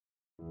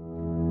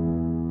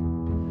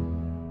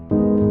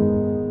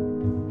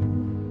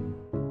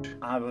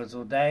I was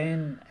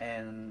ordained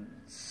in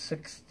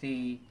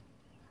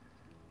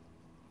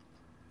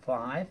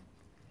 65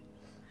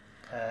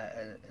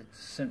 at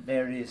St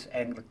Mary's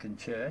Anglican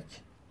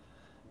Church,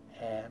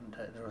 and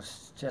it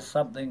was just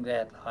something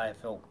that I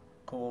felt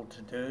called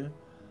to do.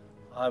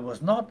 I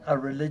was not a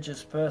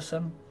religious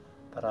person,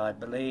 but I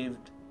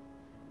believed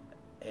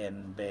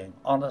in being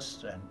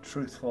honest and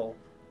truthful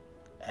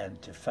and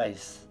to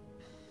face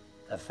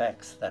the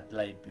facts that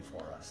lay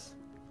before us.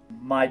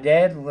 My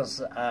dad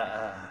was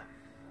a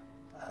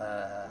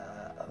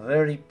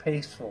very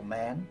peaceful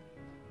man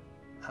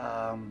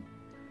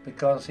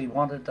because he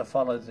wanted to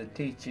follow the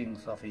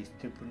teachings of his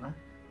tupuna.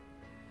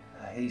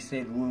 He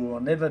said, we will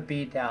never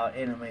beat our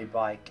enemy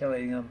by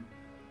killing them,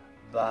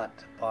 but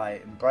by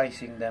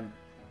embracing them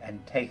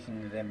and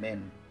taking them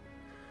in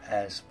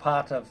as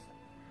part of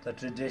the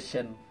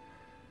tradition.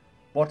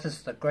 What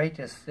is the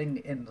greatest thing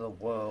in the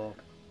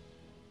world?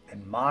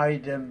 In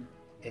Māoridom,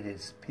 it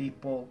is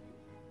people,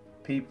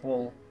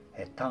 people,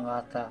 he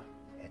tangata,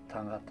 he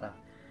tangata,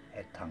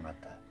 he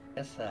tangata.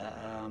 Yes,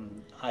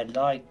 I'd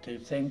like to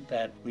think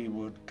that we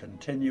would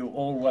continue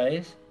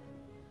always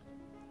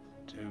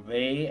to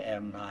be,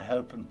 and I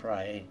hope and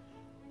pray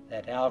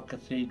that our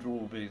cathedral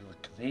will be the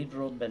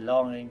cathedral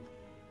belonging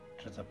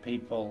to the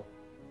people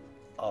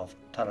of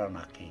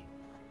Taranaki,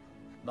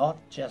 not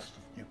just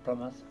of New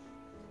Plymouth,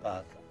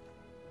 but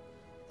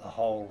the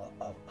whole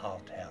of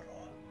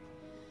Aotearoa.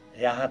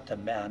 Ia te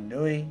mea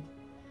nui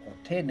o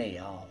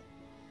tēnei ao,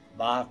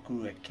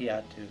 māku e ki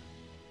atu,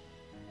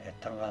 e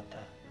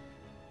tangata,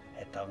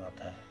 e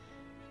tangata.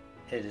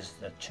 It is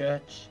the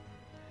church,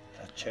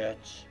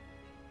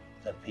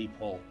 the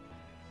people,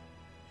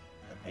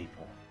 the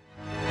people.